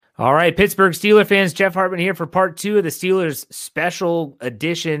All right, Pittsburgh Steelers fans, Jeff Hartman here for part 2 of the Steelers special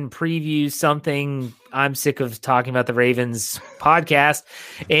edition preview something. I'm sick of talking about the Ravens podcast.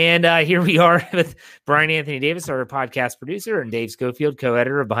 And here we are with Brian Anthony Davis, our podcast producer, and Dave Schofield,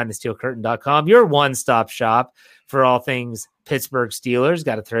 co-editor of BehindTheSteelCurtain.com, your one-stop shop for all things Pittsburgh Steelers.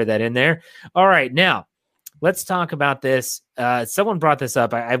 Got to throw that in there. All right, now let's talk about this. Someone brought this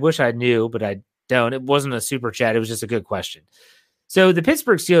up. I wish I knew, but I don't. It wasn't a super chat. It was just a good question. So the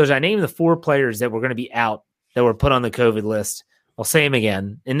Pittsburgh Steelers, I named the 4 players that were going to be out that were put on the COVID list. I'll say them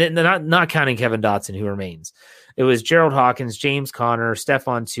again, and then not counting Kevin Dotson, who remains. It was Gerald Hawkins, James Conner,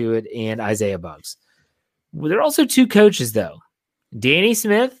 Stephon Tuitt, and Isaiah Buggs. Well, there are also 2 coaches, though. Danny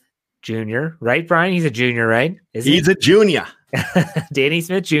Smith Jr., right, Brian? He's a junior, right? He's a junior. Danny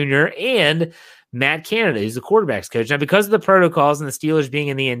Smith Jr. and Matt Canada, who's the quarterback's coach. Now, because of the protocols and the Steelers being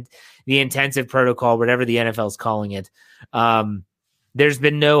in the intensive protocol, whatever the NFL is calling it, there's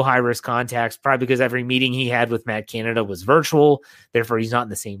been no high-risk contacts, probably because every meeting he had with Matt Canada was virtual. Therefore, he's not in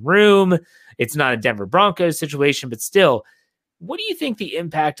the same room. It's not a Denver Broncos situation, but still, what do you think the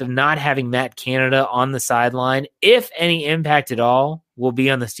impact of not having Matt Canada on the sideline, if any impact at all, will be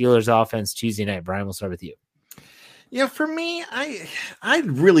on the Steelers offense Tuesday night? Brian, we'll start with you. Yeah, for me, I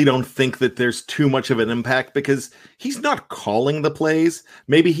really don't think that there's too much of an impact because he's not calling the plays.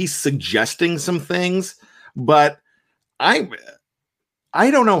 Maybe he's suggesting some things, but I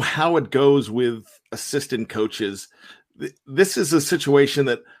don't know how it goes with assistant coaches. This is a situation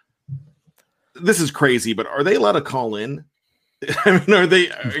that this is crazy, but are they allowed to call in? I mean, are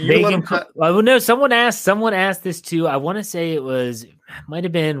you allowed to well, no, someone asked this too. I want to say might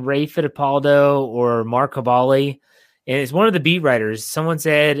have been Ray Fittipaldo or Mark Cabali. And it's one of the beat writers. Someone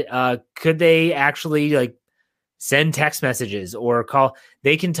said, could they actually send text messages or call?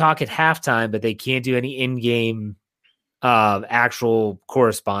 They can talk at halftime, but they can't do any in-game actual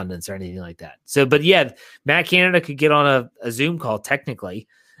correspondence or anything like that. So, but yeah, Matt Canada could get on a Zoom call technically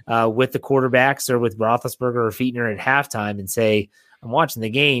with the quarterbacks or with Roethlisberger or Fichtner at halftime and say, I'm watching the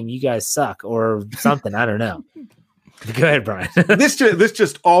game. You guys suck or something. I don't know. Go ahead, Brian. This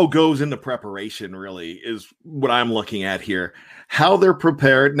just all goes into preparation, really, is what I'm looking at here. How they're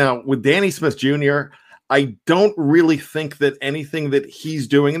prepared. Now, with Danny Smith Jr., I don't really think that anything that he's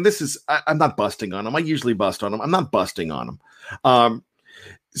doing, and this is, I'm not busting on him. I usually bust on him. I'm not busting on him.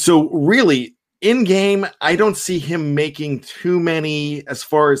 So really, in game, I don't see him making too many as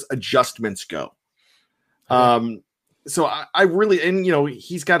far as adjustments go. So I really, and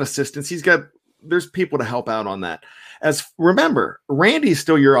he's got assistants. There's people to help out on that. Remember, Randy's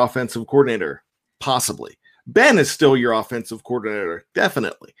still your offensive coordinator, possibly. Ben is still your offensive coordinator,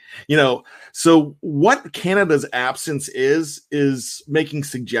 definitely. So what Canada's absence is making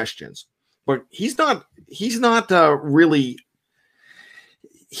suggestions, but he's not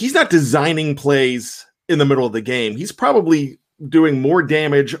designing plays in the middle of the game. He's probably doing more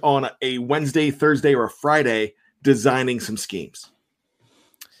damage on a Wednesday, Thursday, or a Friday designing some schemes.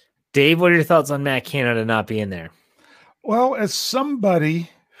 Dave, what are your thoughts on Matt Canada not being there? Well, as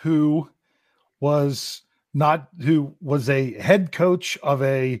somebody who was a head coach of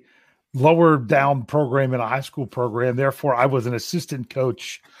a lower down program in a high school program, therefore I was an assistant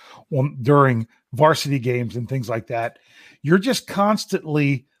coach during varsity games and things like that. You're just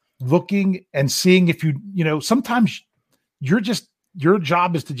constantly looking and seeing if sometimes your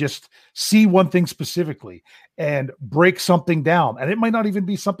job is to just see one thing specifically and break something down. And it might not even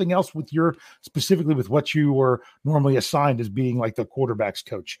be something else specifically with what you were normally assigned as being like the quarterback's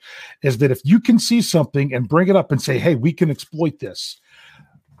coach, is that if you can see something and bring it up and say, hey, we can exploit this.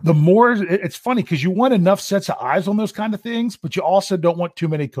 The more it's funny because you want enough sets of eyes on those kind of things, but you also don't want too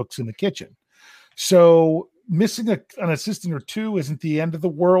many cooks in the kitchen. So missing an assistant or 2 isn't the end of the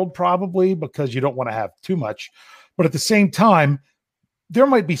world, probably, because you don't want to have too much. But at the same time, there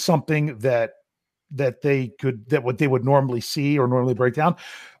might be something that what they would normally see or normally break down.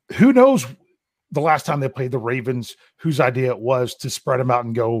 Who knows the last time they played the Ravens, whose idea it was to spread them out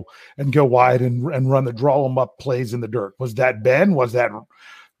and go wide and run the draw them up plays in the dirt. Was that Ben? Was that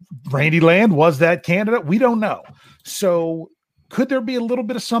Randy Land? Was that Canada? We don't know. So could there be a little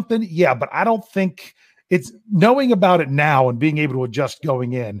bit of something? Yeah, but I don't think it's knowing about it now and being able to adjust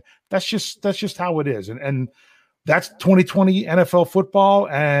going in. That's just how it is. And that's 2020 NFL football,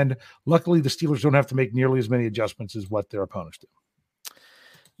 and luckily the Steelers don't have to make nearly as many adjustments as what their opponents do.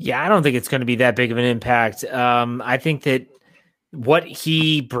 Yeah, I don't think it's going to be that big of an impact. I think that what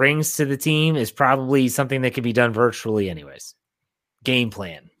he brings to the team is probably something that can be done virtually anyways. Game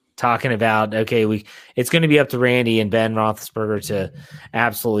plan. Talking about, okay, it's going to be up to Randy and Ben Roethlisberger to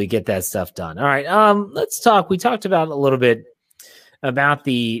absolutely get that stuff done. All right, let's talk. We talked about a little bit about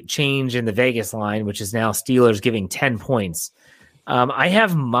the change in the Vegas line, which is now Steelers giving 10 points. I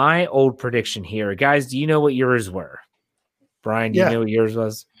have my old prediction here. Guys, do you know what yours were? Brian, do you know what yours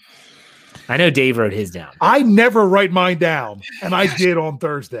was? I know Dave wrote his down. I never write mine down, and I did on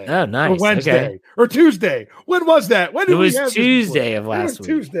Thursday. Oh, nice. Or Wednesday or Tuesday. When was that? When did it was Tuesday of last week.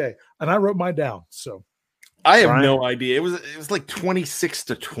 Tuesday, and I wrote mine down. So I have no idea. It was like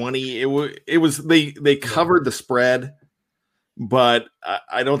 26-20. It was they covered the spread, but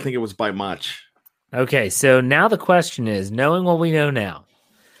I don't think it was by much. Okay, so now the question is, knowing what we know now,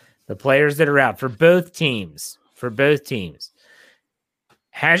 the players that are out for both teams,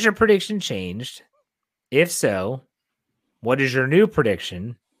 has your prediction changed? If so, what is your new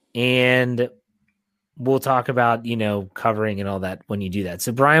prediction? And we'll talk about, covering and all that when you do that.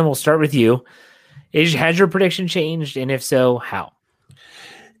 So, Brian, we'll start with you. Has your prediction changed? And if so, how?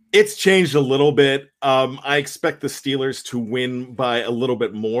 It's changed a little bit. I expect the Steelers to win by a little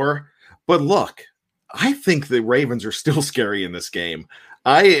bit more. But look, I think the Ravens are still scary in this game.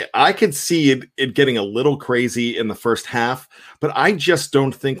 I could see it getting a little crazy in the first half, but I just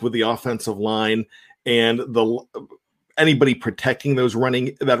don't think with the offensive line and anybody protecting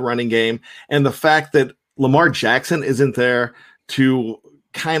that running game, and the fact that Lamar Jackson isn't there to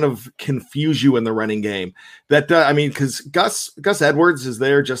kind of confuse you in the running game. Because Gus Edwards is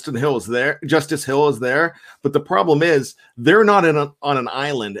there, Justice Hill is there, but the problem is they're not on an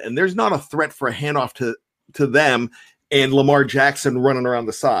island, and there's not a threat for a handoff to them and Lamar Jackson running around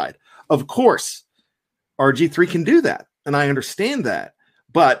the side. Of course, RG3 can do that, and I understand that,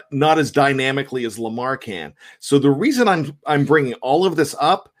 but not as dynamically as Lamar can. So the reason I'm bringing all of this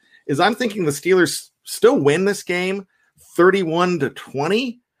up is I'm thinking the Steelers still win this game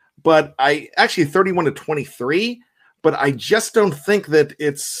 31-20, but 31-23, but I just don't think that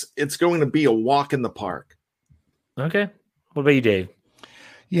it's going to be a walk in the park. Okay. What about you, Dave?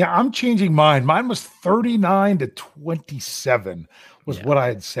 Yeah, I'm changing mine. Mine was 39-27 was what I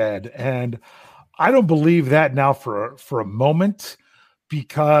had said. And I don't believe that now for a moment,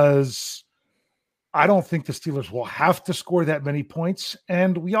 because I don't think the Steelers will have to score that many points.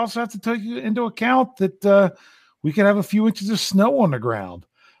 And we also have to take into account that we can have a few inches of snow on the ground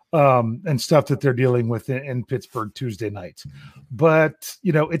and stuff that they're dealing with in Pittsburgh Tuesday night. But,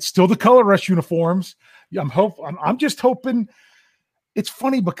 it's still the color rush uniforms. I'm just hoping. It's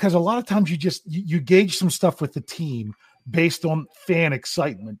funny because a lot of times you gauge some stuff with the team based on fan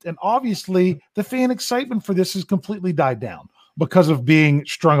excitement. And obviously the fan excitement for this has completely died down because of being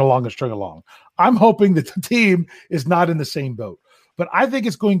strung along. I'm hoping that the team is not in the same boat, but I think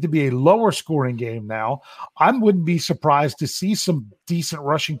it's going to be a lower scoring game now. I wouldn't be surprised to see some decent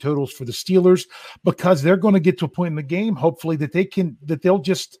rushing totals for the Steelers, because they're going to get to a point in the game, hopefully, that they'll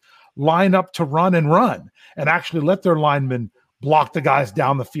just line up to run and actually let their linemen block the guys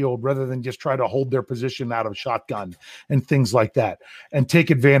down the field rather than just try to hold their position out of shotgun and things like that, and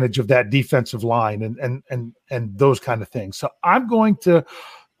take advantage of that defensive line and those kind of things. So I'm going to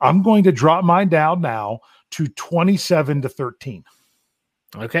drop mine down now to 27-13.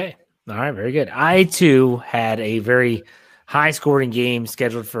 Okay. All right. Very good. I too had a very high scoring game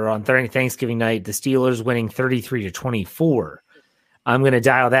scheduled for on Thanksgiving night, the Steelers winning 33-24. I'm going to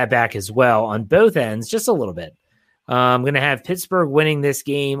dial that back as well on both ends, just a little bit. I'm going to have Pittsburgh winning this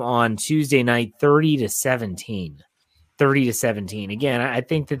game on Tuesday night, 30-17. 30-17. Again, I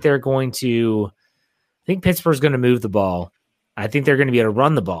think that I think Pittsburgh's going to move the ball. I think they're going to be able to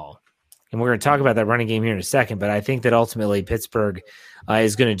run the ball. And we're going to talk about that running game here in a second, but I think that ultimately Pittsburgh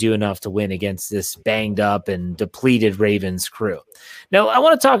is going to do enough to win against this banged up and depleted Ravens crew. Now, I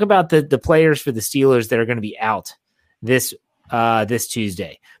want to talk about the players for the Steelers that are going to be out this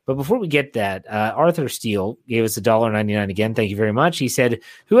Tuesday. But before we get that, Arthur Steele gave us $1.99 again. Thank you very much. He said,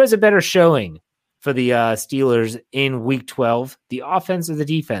 who has a better showing for the Steelers in Week 12, the offense or the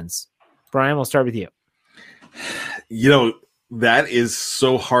defense? Brian, we'll start with you. That is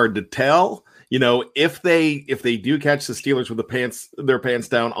so hard to tell. If they do catch the Steelers with their pants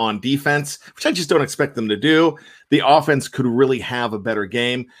down on defense, which I just don't expect them to do, the offense could really have a better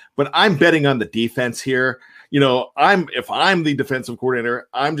game. But I'm betting on the defense here. If I'm the defensive coordinator,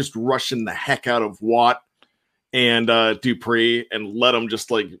 I'm just rushing the heck out of Watt and Dupree and let them just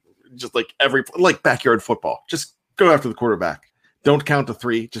like backyard football. Just go after the quarterback. Don't count to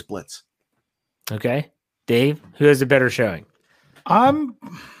three. Just blitz. Okay, Dave, who has a better showing?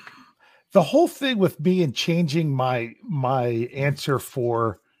 The whole thing with me and changing my answer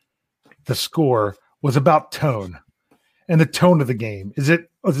for the score was about tone and the tone of the game. Is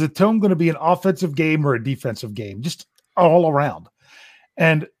the tone going to be an offensive game or a defensive game? Just all around.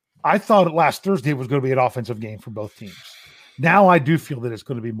 And I thought last Thursday was going to be an offensive game for both teams. Now I do feel that it's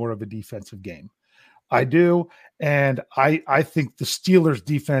going to be more of a defensive game. I do. And I think the Steelers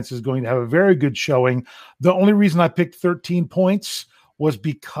defense is going to have a very good showing. The only reason I picked 13 points was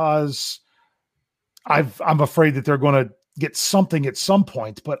because I'm afraid that they're going to get something at some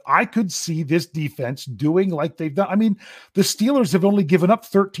point, but I could see this defense doing like they've done. I mean, the Steelers have only given up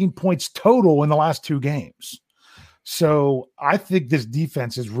 13 points total in the last 2 games. So I think this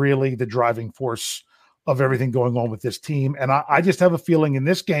defense is really the driving force of everything going on with this team. And I just have a feeling in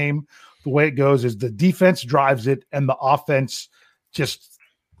this game, the way it goes is the defense drives it and the offense just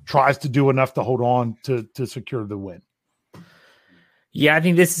tries to do enough to hold on to secure the win. Yeah, I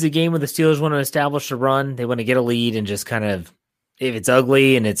think this is a game where the Steelers want to establish a run. They want to get a lead and just kind of, if it's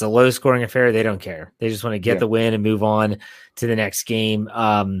ugly and it's a low-scoring affair, they don't care. They just want to get the win and move on to the next game.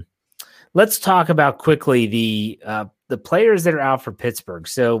 Let's talk about quickly the players that are out for Pittsburgh.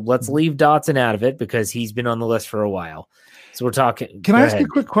 So let's leave Dotson out of it because he's been on the list for a while. So we're talking. Can I ask you a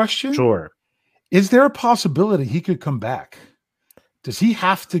quick question? Sure. Is there a possibility he could come back? Does he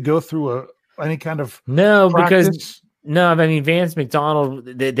have to go through any kind of practice? Because I mean Vance McDonald.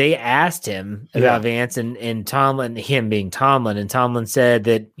 They asked him about Vance and Tomlin, him being Tomlin, and Tomlin said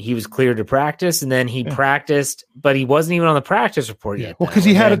that he was cleared to practice, and then he practiced, but he wasn't even on the practice report yet. Well, because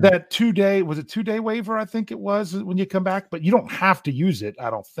he had that 2-day, was it 2-day waiver? I think it was when you come back, but you don't have to use it. I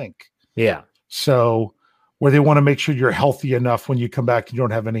don't think. Yeah. So where they want to make sure you're healthy enough when you come back, and you don't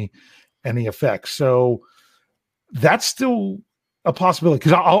have any effects. So that's still a possibility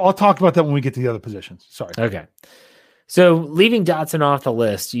because I'll talk about that when we get to the other positions. Sorry. Okay. So leaving Dotson off the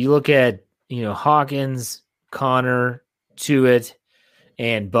list, you look at, Hawkins, Connor, Tuitt,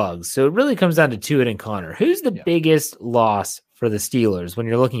 and Buggs. So it really comes down to Tuitt and Connor. Who's the biggest loss for the Steelers when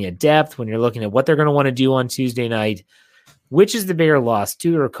you're looking at depth, when you're looking at what they're going to want to do on Tuesday night? Which is the bigger loss,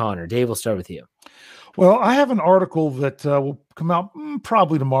 Tuitt or Connor? Dave, we'll start with you. Well, I have an article that will come out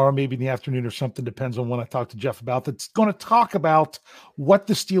probably tomorrow, maybe in the afternoon or something, depends on when I talk to Jeff about, that's going to talk about what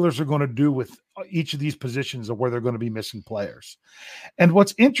the Steelers are going to do with each of these positions or where they're going to be missing players. And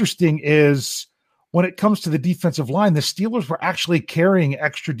what's interesting is when it comes to the defensive line, the Steelers were actually carrying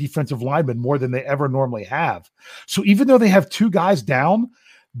extra defensive linemen more than they ever normally have. So even though they have 2 guys down,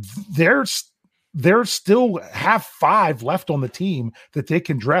 there's still have 5 left on the team that they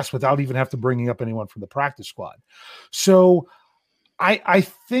can dress without even have to bringing up anyone from the practice squad. So I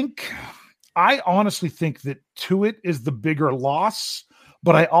honestly think that Tuitt is the bigger loss,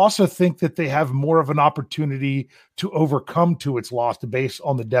 but I also think that they have more of an opportunity to overcome Tuitt's loss based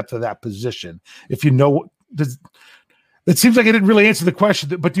on the depth of that position. If you know, it seems like I didn't really answer the question,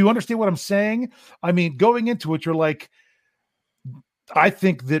 but do you understand what I'm saying? I mean, going into it, you're like, I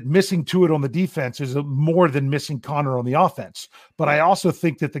think that missing Tuitt on the defense is more than missing Connor on the offense. But I also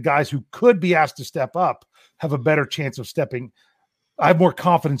think that the guys who could be asked to step up have a better chance of stepping. I have more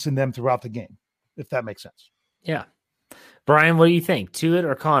confidence in them throughout the game, if that makes sense. Yeah. Brian, what do you think? Tuitt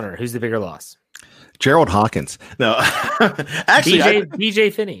or Connor? Who's the bigger loss? Gerald Hawkins. No, actually,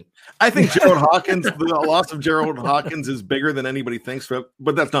 BJ Finney. I think Gerald Hawkins, the loss of Gerald Hawkins is bigger than anybody thinks,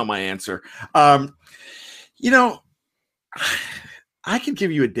 but that's not my answer. I could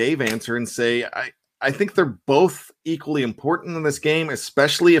give you a Dave answer and say I think they're both equally important in this game,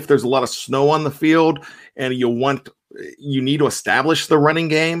 especially if there's a lot of snow on the field and you need to establish the running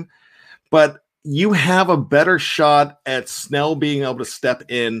game. But you have a better shot at Snell being able to step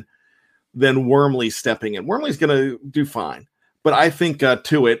in than Wormley stepping in. Wormley's going to do fine. But I think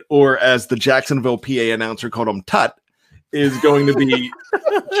Tuitt, or as the Jacksonville PA announcer called him, Tut, is going to be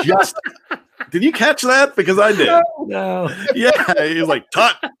just... Did you catch that? Because I did. No. Yeah, he was like,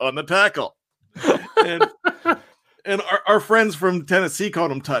 Tut on the tackle. And our friends from Tennessee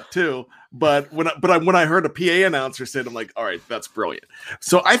called him Tut too. But when I heard a PA announcer say it, I'm like, all right, that's brilliant.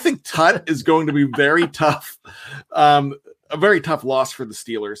 So I think Tut is going to be very tough, a very tough loss for the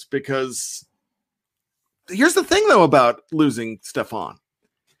Steelers, because here's the thing though about losing Stephon.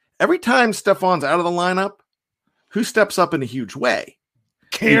 Every time Stephon's out of the lineup, who steps up in a huge way?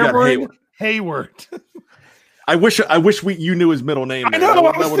 Cameron Hayward. I wish you knew his middle name. I know.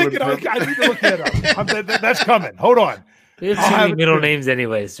 I was thinking. I need to look that up. That's coming. Hold on. We have too many middle names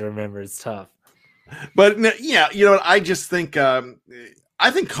anyways to remember. It's tough. But yeah, I just think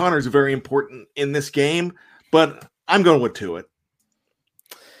I think Connor's very important in this game, but I'm going with Tuitt.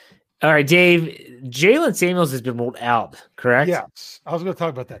 All right, Dave. Jaylen Samuels has been ruled out, correct? Yes. I was going to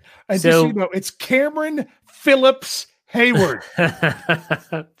talk about that. And so, just so you know, it's Cameron Phillips Hayward.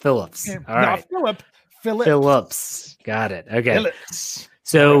 Phillips. All right. Phillips. Got it. Okay. Phillips.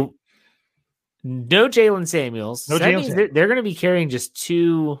 So no Jaylen Samuels. No, that means they're going to be carrying just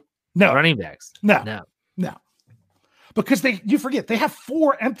 2 running backs. No. because you forget they have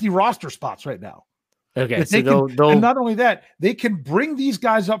 4 empty roster spots right now. Okay, so and not only that, they can bring these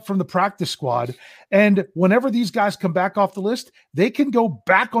guys up from the practice squad, and whenever these guys come back off the list, they can go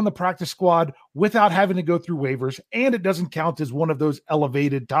back on the practice squad without having to go through waivers, and it doesn't count as one of those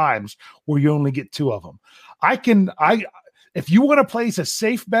elevated times where you only get 2 of them. If you want to place a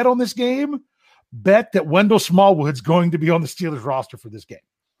safe bet on this game, bet that Wendell Smallwood's going to be on the Steelers roster for this game.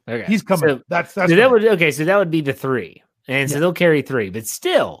 Okay, he's coming. So, that's so that would so that would be the 3, and so they'll carry 3, but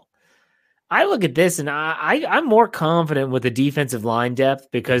still. I look at this and I'm more confident with the defensive line depth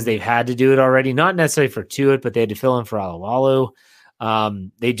because they've had to do it already, not necessarily for Tuitt, but they had to fill in for Alualu.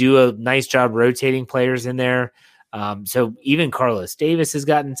 They do a nice job rotating players in there. So even Carlos Davis has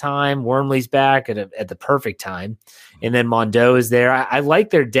gotten time. Wormley's back at the perfect time. And then Mondo is there. I like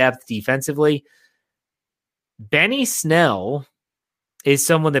their depth defensively. Benny Snell is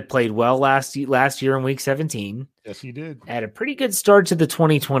someone that played well last year in week 17. Yes, he did. Had a pretty good start to the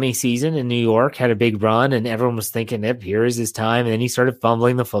 2020 season in New York, had a big run, and everyone was thinking, yep, here is his time. And then he started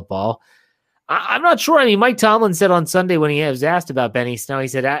fumbling the football. I'm not sure. I mean, Mike Tomlin said on Sunday when he was asked about Benny Snell, he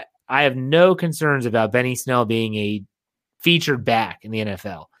said, I have no concerns about Benny Snell being a featured back in the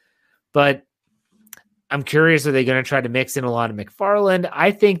NFL. But I'm curious, are they going to try to mix in a lot of McFarland? I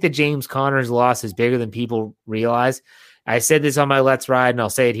think that James Conner's loss is bigger than people realize. I said this on my Let's Ride, and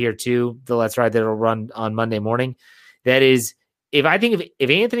I'll say it here too, the Let's Ride that will run on Monday morning. That is, if Anthony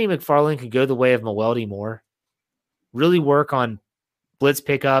McFarland could go the way of Mewelde Moore, really work on blitz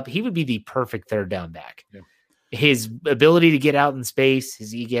pickup, he would be the perfect third down back. Yeah. His ability to get out in space,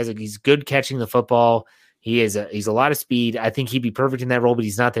 he's good catching the football. He's a lot of speed. I think he'd be perfect in that role, but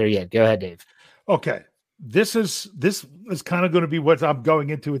he's not there yet. Go ahead, Dave. Okay. This is kind of going to be what I'm going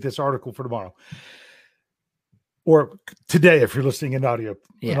into with this article for tomorrow. Or today, if you're listening in audio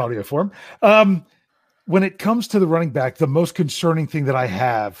form. When it comes to the running back, the most concerning thing that I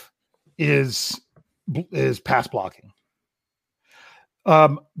have is pass blocking.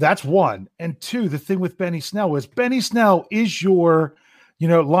 That's one. And 2, the thing with Benny Snell is your,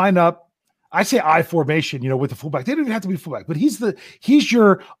 lineup. I say I formation, with the fullback. They don't even have to be fullback, but he's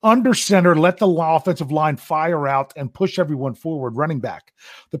your under center, let the offensive line fire out and push everyone forward running back.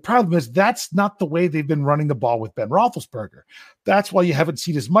 The problem is that's not the way they've been running the ball with Ben Roethlisberger. That's why you haven't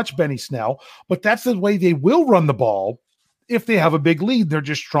seen as much Benny Snell, but that's the way they will run the ball. If they have a big lead, they're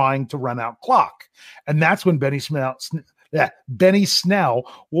just trying to run out clock. And that's when Benny Snell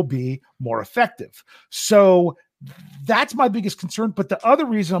will be more effective. So that's my biggest concern. But the other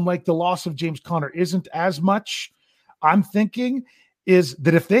reason I'm like the loss of James Conner isn't as much, I'm thinking, is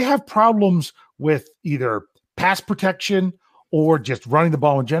that if they have problems with either pass protection or just running the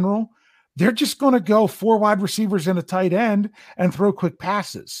ball in general, they're just going to go 4 wide receivers and a tight end and throw quick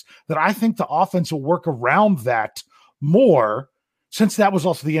passes. That I think the offense will work around that more, since that was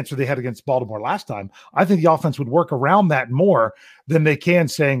also the answer they had against Baltimore last time. I think the offense would work around that more than they can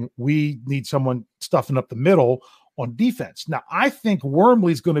saying we need someone stuffing up the middle on defense. Now, I think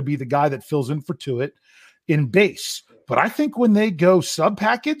Wormley's going to be the guy that fills in for Tuitt in base. But I think when they go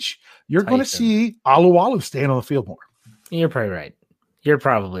sub-package, you're going to see Alualu staying on the field more. You're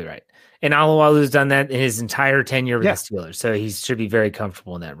probably right. And Alualu's done that in his entire tenure with the Steelers, so he should be very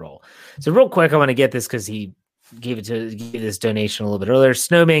comfortable in that role. So real quick, I want to get this because he gave this donation a little bit earlier.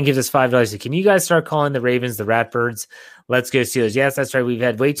 Snowman gives us $5. Can you guys start calling the Ravens the Ratbirds? Let's go Steelers. Yes, that's right. We've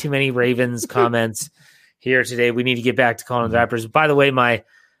had way too many Ravens comments here today. We need to get back to calling them the Ratbirds. By the way, my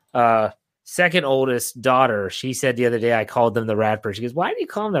second oldest daughter, she said the other day I called them the Ratbirds. She goes, "Why do you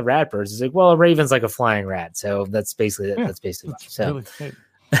call them the Ratbirds?" It's like, well, a raven's like a flying rat. So that's basically That's basically so. Really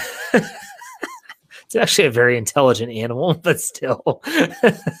it's actually a very intelligent animal, but still.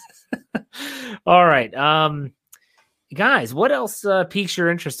 All right. Guys, what else piques your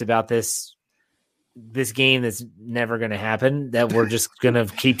interest about this game that's never going to happen, that we're just going to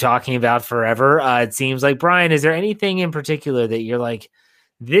keep talking about forever? It seems like, Brian, is there anything in particular that you're like,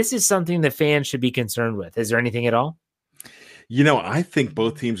 this is something the fans should be concerned with? Is there anything at all? I think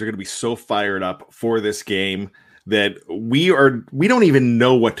both teams are going to be so fired up for this game that we don't even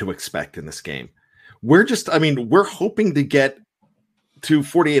know what to expect in this game. We're hoping to get to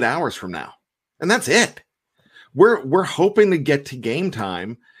 48 hours from now, and that's it. We're hoping to get to game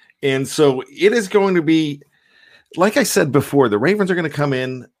time. And so it is going to be, like I said before, the Ravens are going to come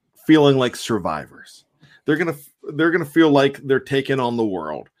in feeling like survivors. They're going to feel like they're taking on the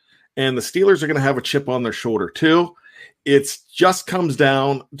world. And the Steelers are going to have a chip on their shoulder too. It just comes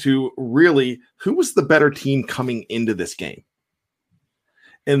down to really who was the better team coming into this game.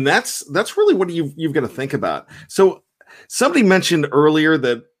 And that's really what you've got to think about. So somebody mentioned earlier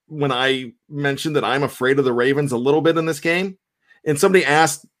that when I mentioned that I'm afraid of the Ravens a little bit in this game, and somebody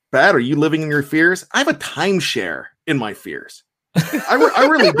asked, Bat, are you living in your fears? I have a timeshare in my fears. I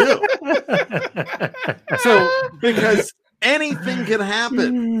really do. So, because anything can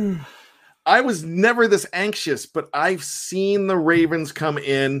happen. I was never this anxious, but I've seen the Ravens come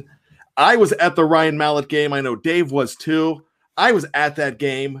in. I was at the Ryan Mallett game. I know Dave was too. I was at that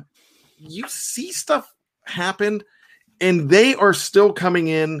game. You see stuff happen, and they are still coming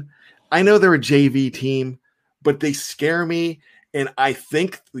in. I know they're a JV team, but they scare me. And I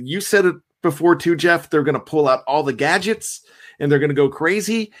think you said it before too, Jeff, they're going to pull out all the gadgets and they're going to go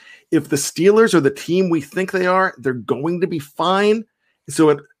crazy. If the Steelers are the team we think they are, they're going to be fine.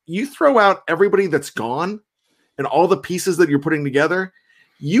 So you throw out everybody that's gone and all the pieces that you're putting together.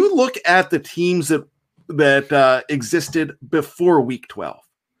 You look at the teams that existed before Week 12,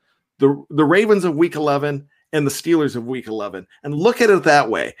 the Ravens of Week 11 and the Steelers of Week 11, and look at it that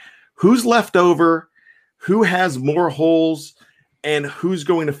way. Who's left over? Who has more holes? And who's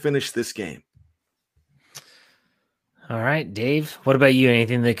going to finish this game? All right, Dave, what about you?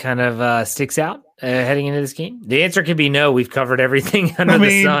 Anything that kind of sticks out heading into this game? The answer could be no. We've covered everything under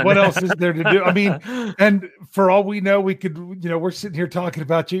the sun. What else is there to do? I mean, and for all we know, we could, we're sitting here talking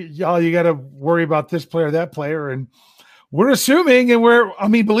about y'all, you got to worry about this player, that player. And we're assuming,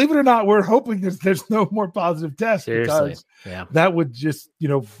 and believe it or not, we're hoping there's no more positive tests. Seriously. Because that would just,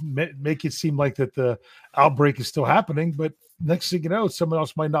 make it seem like that the outbreak is still happening. But next thing you know, someone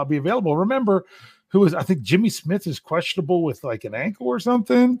else might not be available. Remember, I think Jimmy Smith is questionable with like an ankle or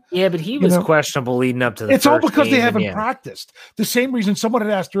something. Yeah, but he was questionable leading up to the It's all because game, they haven't practiced. The same reason someone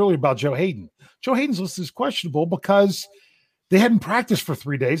had asked earlier about Joe Hayden. Joe Hayden's list is questionable because they hadn't practiced for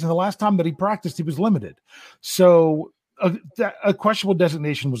 3 days, and the last time that he practiced, he was limited. So a questionable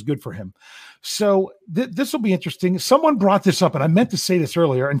designation was good for him. So this will be interesting. Someone brought this up, and I meant to say this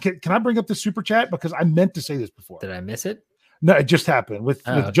earlier. And can I bring up the super chat? Because I meant to say this before. Did I miss it? No, it just happened with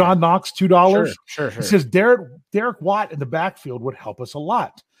John Knox, $2. Sure. It says Derek Watt in the backfield would help us a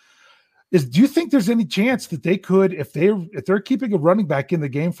lot. Do you think there's any chance that they could, if they're keeping a running back in the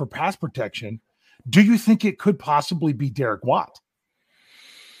game for pass protection, do you think it could possibly be Derek Watt?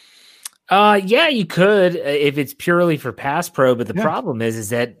 Yeah, you could if it's purely for pass pro. But the problem is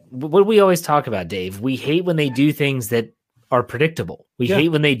that what we always talk about, Dave, we hate when they do things that are predictable. We hate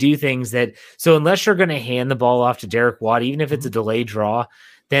when they do things so unless you're going to hand the ball off to Derek Watt, even if it's a delayed draw,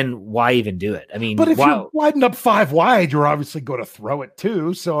 then why even do it? I mean, but if you widen up 5 wide, you're obviously going to throw it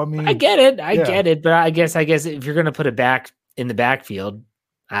too. So, I mean, I get it. But I guess if you're going to put it back in the backfield,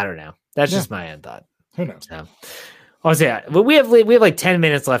 I don't know. That's just my own thought. Who knows? So, I'll say, but we have like 10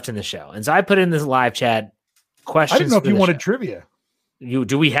 minutes left in the show. And so I put in this live chat questions. I didn't know if you wanted trivia.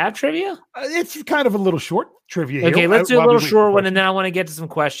 Do we have trivia? It's kind of a little short trivia. Okay, let's do a little short one, and then I want to get to some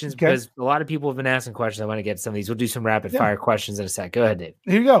questions because a lot of people have been asking questions. I want to get to some of these. We'll do some rapid fire questions in a sec. Go ahead, Dave.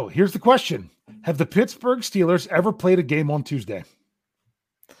 Here you go. Here's the question: have the Pittsburgh Steelers ever played a game on Tuesday?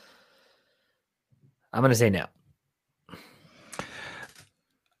 I'm going to say no.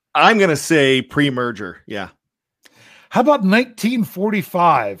 I'm going to say pre-merger. Yeah. How about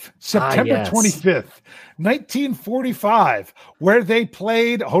 1945, September 25th, 1945, where they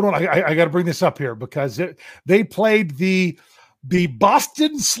played, hold on, I got to bring this up here because they played the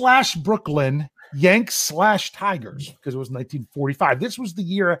Boston/Brooklyn Yanks/Tigers because it was 1945. This was the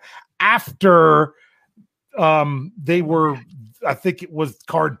year after they were, I think it was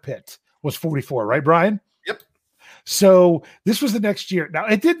Card Pit was 44, right, Brian? Yep. So this was the next year. Now,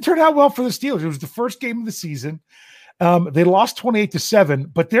 it didn't turn out well for the Steelers. It was the first game of the season. They lost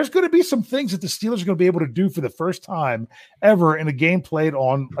 28-7, but there's going to be some things that the Steelers are going to be able to do for the first time ever in a game played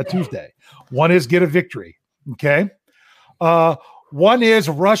on a Tuesday. One is get a victory. Okay. One is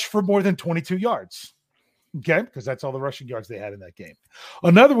rush for more than 22 yards. Okay. Because that's all the rushing yards they had in that game.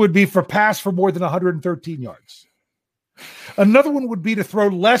 Another would be for pass for more than 113 yards. Another one would be to throw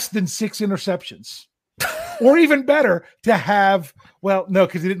less than 6 interceptions. Or even better, to have, well, no,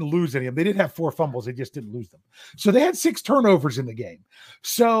 because they didn't lose any of them. They did have 4 fumbles. They just didn't lose them. So they had 6 turnovers in the game.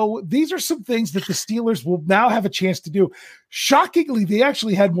 So these are some things that the Steelers will now have a chance to do. Shockingly, they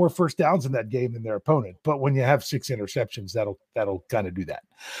actually had more first downs in that game than their opponent. But when you have 6 interceptions, that'll kind of do that.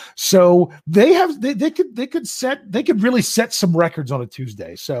 So they could really set some records on a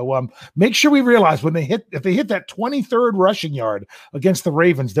Tuesday. So make sure we realize if they hit that 23rd rushing yard against the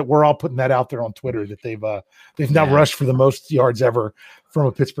Ravens, that we're all putting that out there on Twitter that they've now rushed for the most yards ever from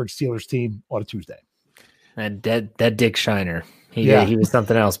a Pittsburgh Steelers team on a Tuesday. And that Dick Shiner, he was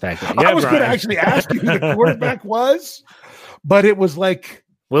something else back then. I was going to actually ask you who the quarterback was, but it was like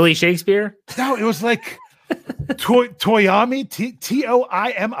Willie Shakespeare. No, it was like Toyami,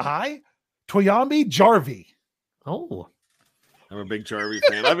 Toimi, Toyami Jarvi. Oh, I'm a big Jarvie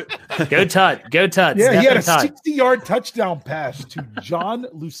fan. go Tut. Yeah, he had a Tut. 60-yard touchdown pass to John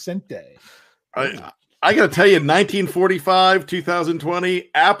Lucente. I got to tell you, 1945, 2020,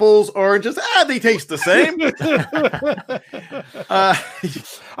 apples, oranges, they taste the same.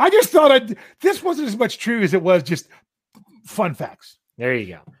 I just thought this wasn't as much true as it was just fun facts. There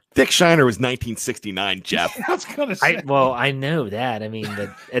you go. Dick Shiner was 1969, Jeff. I was gonna say. I know that. I mean, but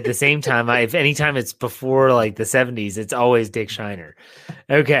at the same time, if anytime it's before like the 70s, it's always Dick Shiner.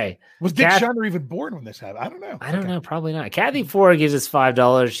 Okay. Was Dick Shiner even born when this happened? I don't know. I don't know. Probably not. Kathy Ford gives us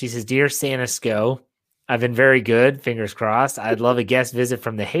 $5. She says, "Dear Santa Sco, I've been very good. Fingers crossed. I'd love a guest visit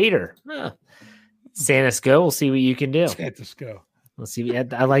from the hater. Santa Sco, we'll see what you can do. Santa Sco. Let's see.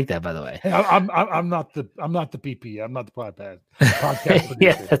 I like that, by the way. Hey, I'm not the PP. I'm not the podcast.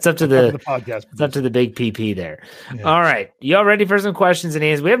 Yeah, that's up to the podcast. It's up to the big PP there. Yeah. All right, y'all ready for some questions and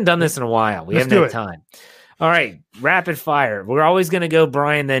answers? We haven't done this in a while. We haven't had time. All right, rapid fire. We're always going to go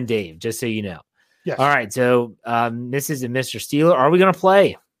Brian then Dave, just so you know. Yes. All right. So, Mrs. and Mr. Steeler, are we going to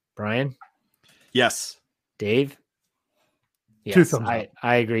play, Brian? Yes. Dave? Yes, 2 thumbs up.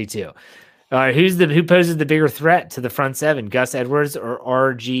 I agree too. All right, who poses the bigger threat to the front seven, Gus Edwards or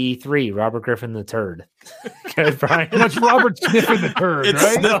RG3, Robert Griffin III? Good, Brian. That's Robert Sniffin the Turd, It's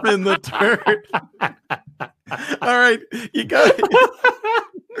right? Sniffin the Turd. All right, you got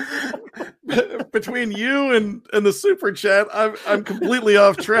between you and the super chat, I'm completely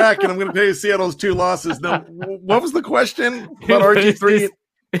off track, and I'm going to tell you Seattle's 2 losses. Now, what was the question about RG3?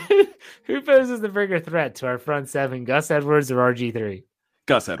 Who poses the bigger threat to our front seven, Gus Edwards or RG3?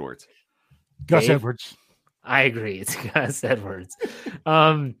 Gus Edwards. Gus Dave? Edwards. I agree. It's Gus Edwards.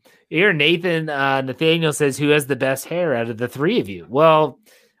 Here, Nathaniel says, who has the best hair out of the 3 of you? Well,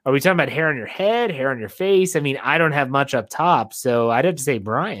 are we talking about hair on your head, hair on your face? I mean, I don't have much up top, so I'd have to say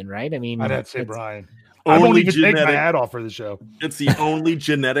Brian, right? I mean, I'd have to say Brian. I won't even take my hat off for the show. It's the only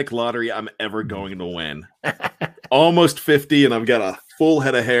genetic lottery I'm ever going to win. Almost 50, and I've got a full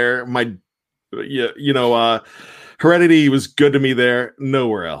head of hair. My, heredity was good to me there.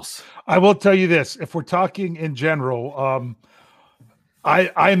 Nowhere else. I will tell you this: if we're talking in general,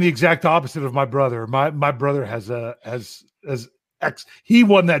 I am the exact opposite of my brother. My brother has he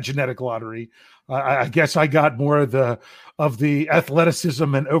won that genetic lottery. I guess I got more of the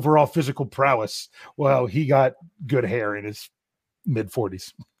athleticism and overall physical prowess. Well, he got good hair in his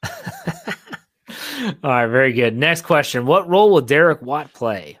mid-40s. All right, very good. Next question: what role will Derek Watt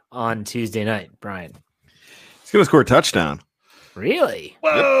play on Tuesday night, Brian? He's going to score a touchdown. Really?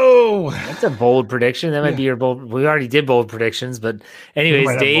 Whoa! That's a bold prediction. That might be your bold. We already did bold predictions, but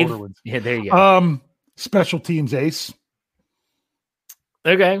anyways, Dave. Yeah, there you go. Special teams ace.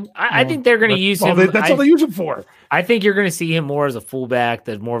 Okay, I think they're going to use him. That's all they use him for. I think you're going to see him more as a fullback,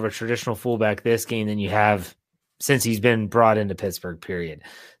 that's more of a traditional fullback this game than you have since he's been brought into Pittsburgh. Period.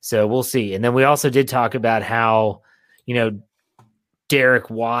 So we'll see. And then we also did talk about how Derek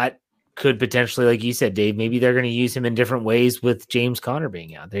Watt could potentially, like you said, Dave, maybe they're going to use him in different ways with James Conner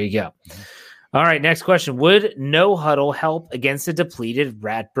being out. There you go. Mm-hmm. All right, next question. Would no huddle help against a depleted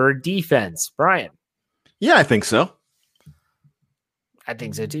Ratbird defense? Brian? Yeah, I think so. I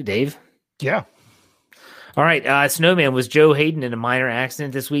think so too, Dave. Yeah. All right, Snowman, was Joe Hayden in a minor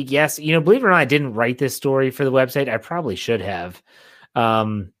accident this week? Yes. Believe it or not, I didn't write this story for the website. I probably should have.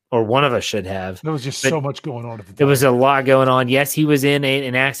 Or one of us should have. There was just so much going on at the time. There was a lot going on. Yes, he was in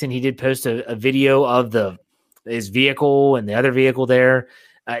an accident. He did post a video of his vehicle and the other vehicle there.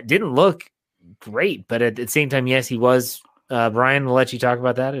 It didn't look great, but at the same time, yes, he was. Brian, we'll let you talk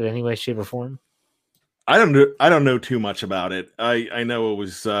about that in any way, shape, or form. I don't know too much about it. I know it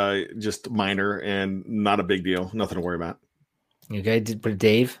was just minor and not a big deal. Nothing to worry about. Okay, but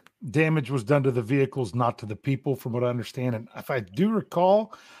Dave? Damage was done to the vehicles, not to the people, from what I understand. And if I do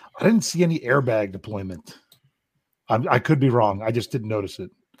recall, I didn't see any airbag deployment. I could be wrong. I just didn't notice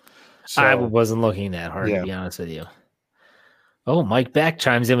it. So, I wasn't looking that hard, to be honest with you. Oh, Mike Beck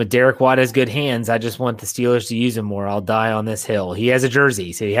chimes in with Derek Watt has good hands. I just want the Steelers to use him more. I'll die on this hill. He has a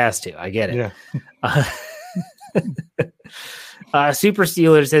jersey, so he has to. I get it. Yeah. Super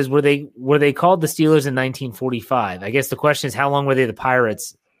Steelers says, were they called the Steelers in 1945? I guess the question is, how long were they the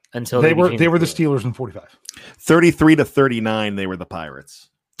Pirates until they were the Steelers in 45? 33-39, they were the Pirates.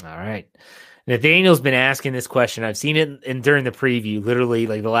 All right. Nathaniel's been asking this question. I've seen it during the preview, literally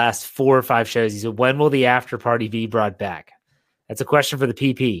like the last 4 or 5 shows. He said, when will the after party be brought back? That's a question for the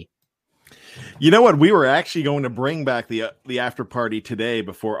PP. You know what? We were actually going to bring back the after party today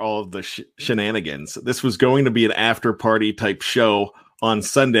before all of the shenanigans. This was going to be an after party type show on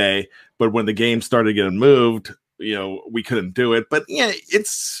Sunday, but when the game started getting moved, we couldn't do it. But yeah,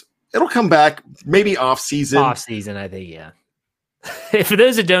 it'll come back maybe off season. Off season, I think, yeah. For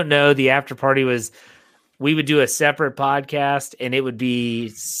those that don't know, the after party was we would do a separate podcast and it would be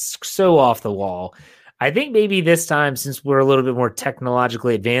so off the wall. I think maybe this time, since we're a little bit more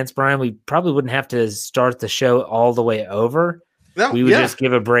technologically advanced, Brian, we probably wouldn't have to start the show all the way over. No, we would just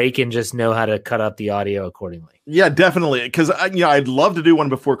give a break and just know how to cut up the audio accordingly. Yeah, definitely. Because I'd love to do one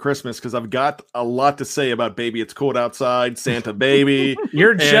before Christmas because I've got a lot to say about Baby It's Cold Outside, Santa Baby.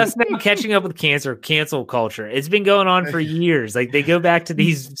 You're just now catching up with cancel culture. It's been going on for years. Like they go back to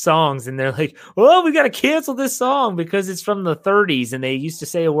these songs and they're like, "Oh, we got to cancel this song because it's from the 30s and they used to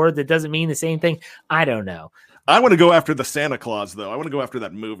say a word that doesn't mean the same thing." I don't know. I want to go after the Santa Claus though. I want to go after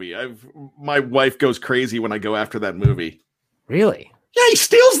that movie. My wife goes crazy when I go after that movie. Really? Yeah, he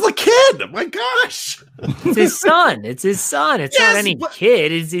steals the kid. My gosh. It's his son. It's not any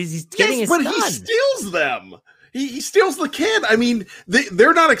kid. He's getting his son. He steals them. He steals the kid. I mean,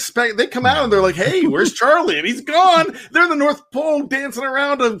 they're not expecting. They come out and they're like, "Hey, where's Charlie?" And he's gone. They're in the North Pole dancing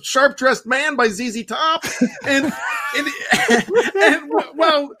around a sharp dressed man by ZZ Top, and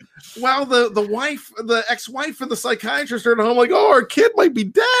while the ex-wife and the psychiatrist are at home, like, "Oh, our kid might be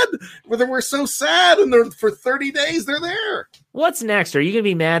dead." We're so sad, and for 30 days they're there. What's next? Are you going to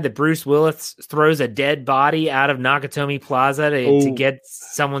be mad that Bruce Willis throws a dead body out of Nakatomi Plaza to get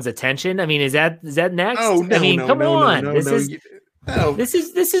someone's attention? I mean, is that next? Oh, no, I mean, come on. This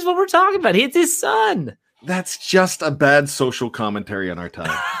is what we're talking about. It's his son. That's just a bad social commentary on our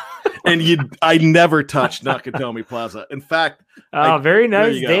time. And I never touched Nakatomi Plaza. In fact, very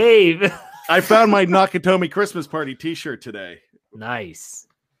nice, Dave. I found my Nakatomi Christmas party T-shirt today. Nice.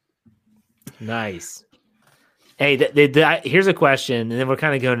 Hey, here's a question, and then we're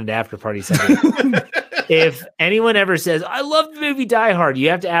kind of going into after party segment. If anyone ever says, "I love the movie Die Hard," you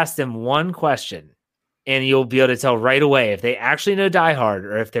have to ask them one question, and you'll be able to tell right away if they actually know Die Hard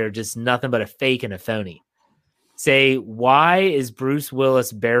or if they're just nothing but a fake and a phony. Say, why is Bruce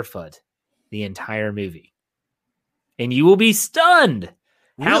Willis barefoot the entire movie? And you will be stunned.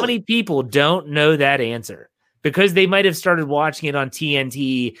 Really? How many people don't know that answer? Because they might have started watching it on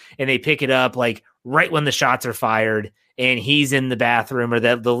TNT and they pick it up like right when the shots are fired and he's in the bathroom or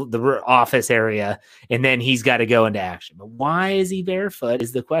the office area and then he's got to go into action. But why is he barefoot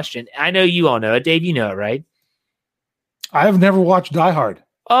is the question. I know you all know it. Dave, you know it, right? I have never watched Die Hard.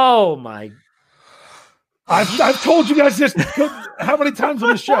 Oh, my. I've told you guys this how many times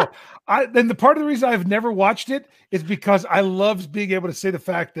on the show. And the part of the reason I've never watched it is because I love being able to say the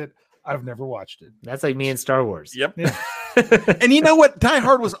fact that I've never watched it. That's like me and Star Wars. Yep. Yeah. And you know what? Die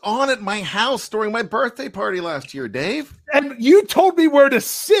Hard was on at my house during my birthday party last year, Dave. And you told me where to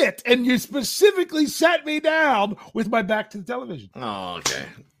sit, and you specifically sat me down with my back to the television. Oh, okay.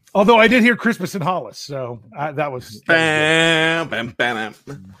 Although I did hear Christmas in Hollis, so that was bam, bam, bam.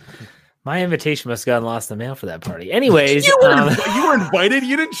 My invitation must have gotten lost in the mail for that party. Anyways, you were invited.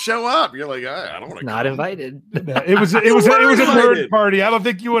 You didn't show up. You're like, I don't want to. Not invited. It was a nerd party. I don't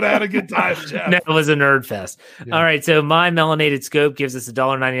think you would have had a good time, Jeff. No, it was a nerd fest. Yeah. All right, so my melanated scope gives us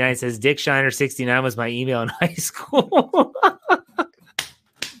 $1.99. Says Dick Shiner 69 was my email in high school.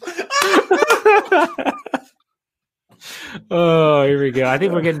 Oh, here we go. I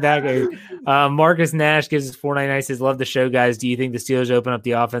think we're getting back. Marcus Nash gives us $4.99. Says, "Love the show, guys. Do you think the Steelers open up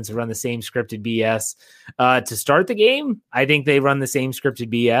the offense and run the same scripted BS to start the game?" I think they run the same scripted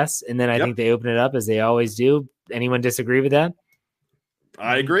BS, and then I think they open it up as they always do. Anyone disagree with that?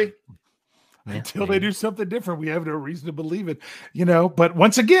 I agree. Until they do something different, we have no reason to believe it, But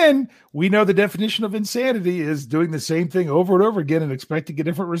once again, we know the definition of insanity is doing the same thing over and over again and expecting a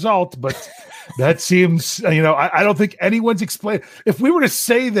different result. But that seems, I don't think anyone's explained. If we were to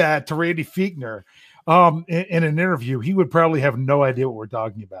say that to Randy Fichtner in an interview, he would probably have no idea what we're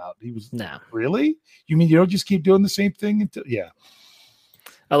talking about. He was, no, really? You mean you don't just keep doing the same thing until, yeah.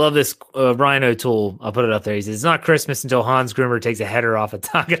 I love this. Ryan O'Toole, I'll put it up there. He says, "It's not Christmas until Hans Gruber takes a header off of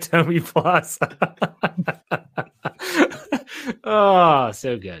Nakatomi Plaza." Oh,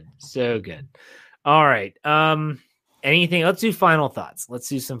 so good. So good. All right. Anything? Let's do final thoughts. Let's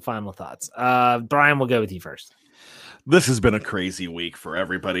do some final thoughts. Brian, we'll go with you first. This has been a crazy week for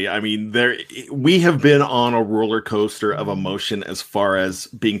everybody. I mean, we have been on a roller coaster of emotion as far as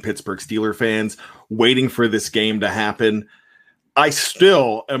being Pittsburgh Steelers fans, waiting for this game to happen. I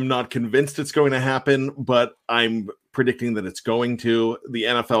still am not convinced it's going to happen, but I'm predicting that it's going to. The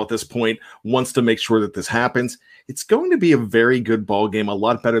NFL at this point wants to make sure that this happens. It's going to be a very good ball game, a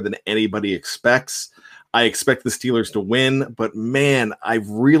lot better than anybody expects. I expect the Steelers to win, but man, I've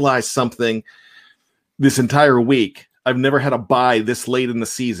realized something this entire week. I've never had a bye this late in the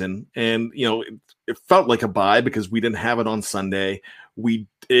season, and it felt like a bye because we didn't have it on Sunday.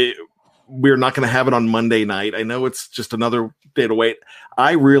 We're not going to have it on Monday night. I know it's just another day to wait.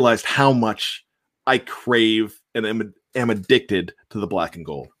 I realized how much I crave and am addicted to the black and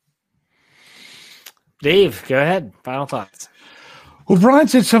gold. Dave, go ahead. Final thoughts. Well, Brian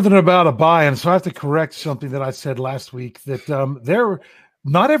said something about a bye, and so I have to correct something that I said last week, that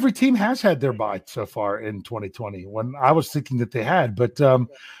not every team has had their bye so far in 2020, when I was thinking that they had. But the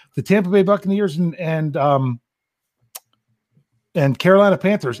Tampa Bay Buccaneers and Carolina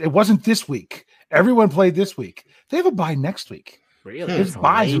Panthers, it wasn't this week. Everyone played this week. They have a bye next week. Really? There's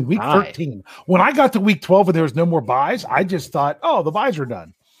buys in week 13. When I got to week 12 and there was no more buys, I just thought, oh, the buys are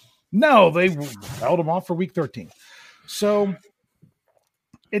done. No, they held them off for week 13. So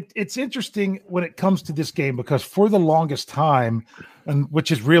it's interesting when it comes to this game, because for the longest time, and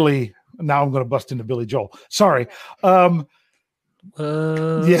which is really, now I'm going to bust into Billy Joel. Sorry. Yeah,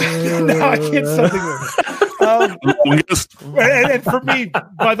 no, I can't something with it. And for me,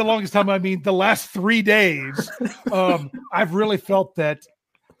 by the longest time, I mean the last 3 days, I've really felt that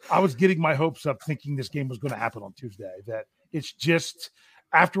I was getting my hopes up thinking this game was going to happen on Tuesday. That it's just,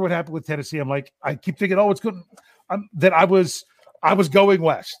 after what happened with Tennessee, I'm like, I keep thinking, oh, it's good. That I was going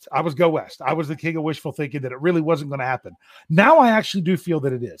west. I was the king of wishful thinking that it really wasn't going to happen. Now I actually do feel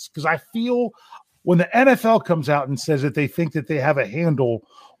that it is, because I feel when the NFL comes out and says that they think that they have a handle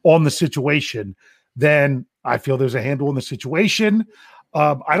on the situation, then I feel there's a handle on the situation.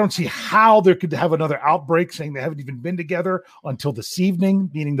 I don't see how there could have another outbreak, saying they haven't even been together until this evening,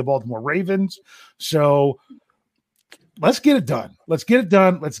 meaning the Baltimore Ravens. So let's get it done. Let's get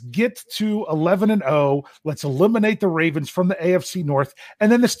to 11-0. Let's eliminate the Ravens from the AFC North.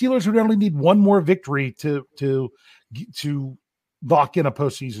 And then the Steelers would only need one more victory to lock in a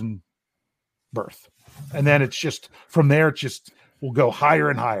postseason berth. And then it's just, from there, it's just, we'll go higher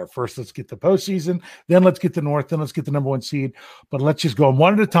and higher. First, let's get the postseason. Then let's get the North. Then let's get the number 1 seed. But let's just go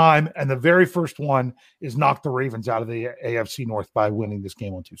one at a time. And the very first one is knock the Ravens out of the AFC North by winning this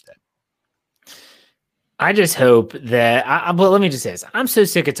game on Tuesday. I just hope that well, let me just say this. I'm so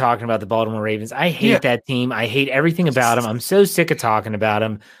sick of talking about the Baltimore Ravens. I hate that team. I hate everything about them. I'm so sick of talking about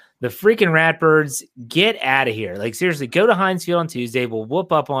them. The freaking Ratbirds, get out of here. Like, seriously, go to Heinz Field on Tuesday. We'll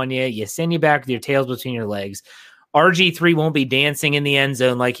whoop up on you. You send you back with your tails between your legs. RG3 won't be dancing in the end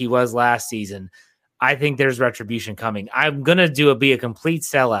zone like he was last season. I think there's retribution coming. I'm going to be a complete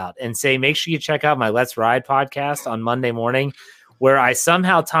sellout and say, make sure you check out my Let's Ride podcast on Monday morning, where I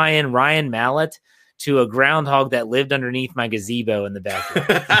somehow tie in Ryan Mallett to a groundhog that lived underneath my gazebo in the backyard.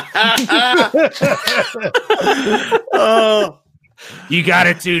 You got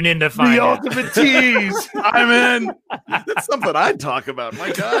to tune in to find the out. ultimate tease. I'm in. That's something I'd talk about.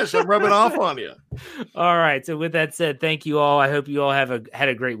 My gosh, I'm rubbing off on you. All right. So with that said, thank you all. I hope you all had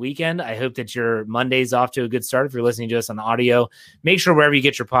a great weekend. I hope that your Monday's off to a good start. If you're listening to us on audio, make sure wherever you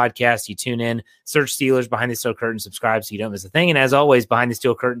get your podcast, you tune in, search Steelers Behind the Steel Curtain, subscribe so you don't miss a thing. And as always,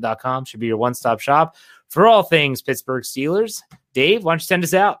 BehindTheSteelCurtain.com should be your one-stop shop for all things Pittsburgh Steelers. Dave, why don't you send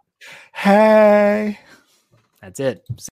us out? Hey. That's it.